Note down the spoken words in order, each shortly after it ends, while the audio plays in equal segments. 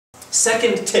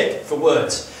Second tip for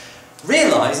words.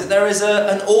 Realise that there is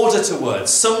an order to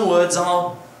words. Some words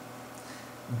are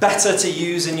better to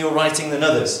use in your writing than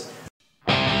others.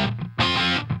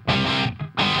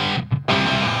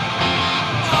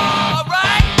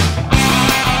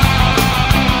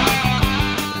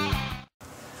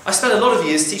 I spent a lot of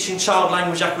years teaching child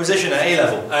language acquisition at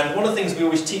A-level, and one of the things we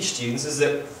always teach students is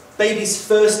that babies'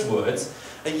 first words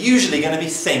are usually going to be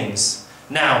things,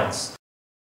 nouns.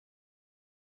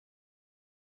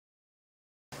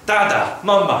 Dada,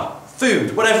 mama,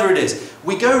 food, whatever it is.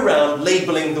 We go around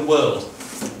labelling the world.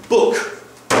 Book,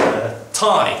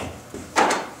 tie,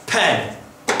 pen,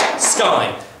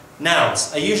 sky.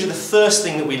 Nouns are usually the first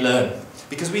thing that we learn,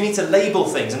 because we need to label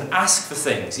things and ask for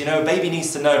things. You know, a baby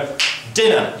needs to know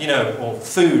dinner, you know, or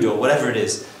food, or whatever it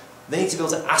is. They need to be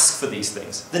able to ask for these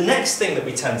things. The next thing that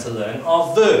we tend to learn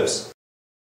are verbs.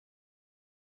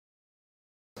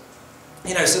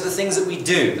 You know, so the things that we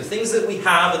do, the things that we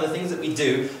have and the things that we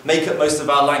do make up most of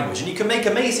our language. And you can make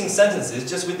amazing sentences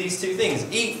just with these two things.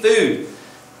 Eat food,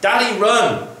 daddy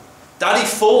run, daddy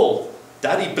fall,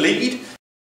 daddy bleed.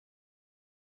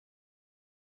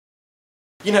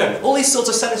 You know, all these sorts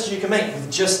of sentences you can make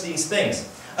with just these things.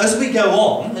 As we go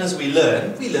on, as we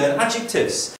learn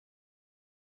adjectives.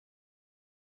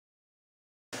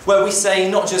 Where we say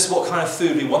not just what kind of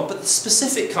food we want, but the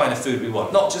specific kind of food we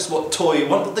want. Not just what toy we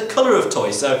want, but the colour of toy.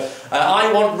 So,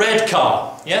 I want red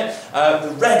car, yeah?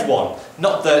 The red one,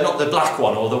 not the black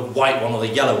one, or the white one, or the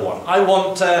yellow one. I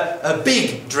want a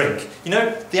big drink. You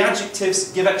know, the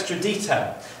adjectives give extra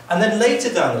detail. And then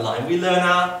later down the line, we learn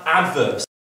our adverbs.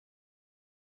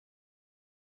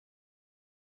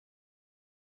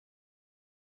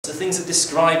 The things that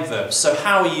describe verbs. So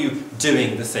how are you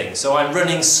doing the thing? So I'm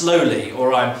running slowly,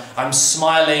 or I'm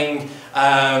smiling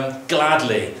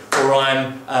gladly, or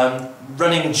I'm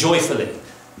running joyfully.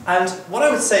 And what I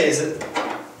would say is that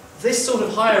this sort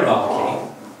of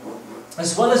hierarchy,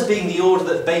 as well as being the order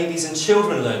that babies and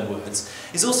children learn words,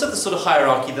 is also the sort of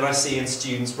hierarchy that I see in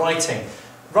students' writing.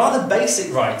 Rather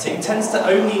basic writing tends to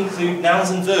only include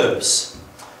nouns and verbs.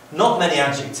 Not many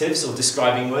adjectives or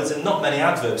describing words, and not many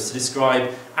adverbs to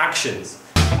describe actions.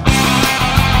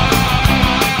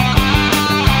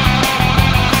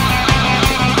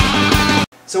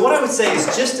 So what I would say is,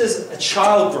 just as a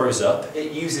child grows up,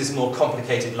 it uses more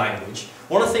complicated language.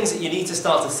 One of the things that you need to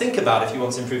start to think about if you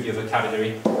want to improve your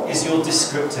vocabulary is your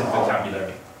descriptive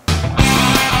vocabulary.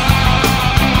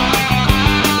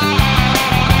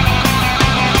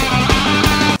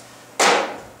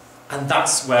 And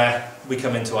that's where we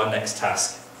come into our next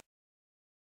task.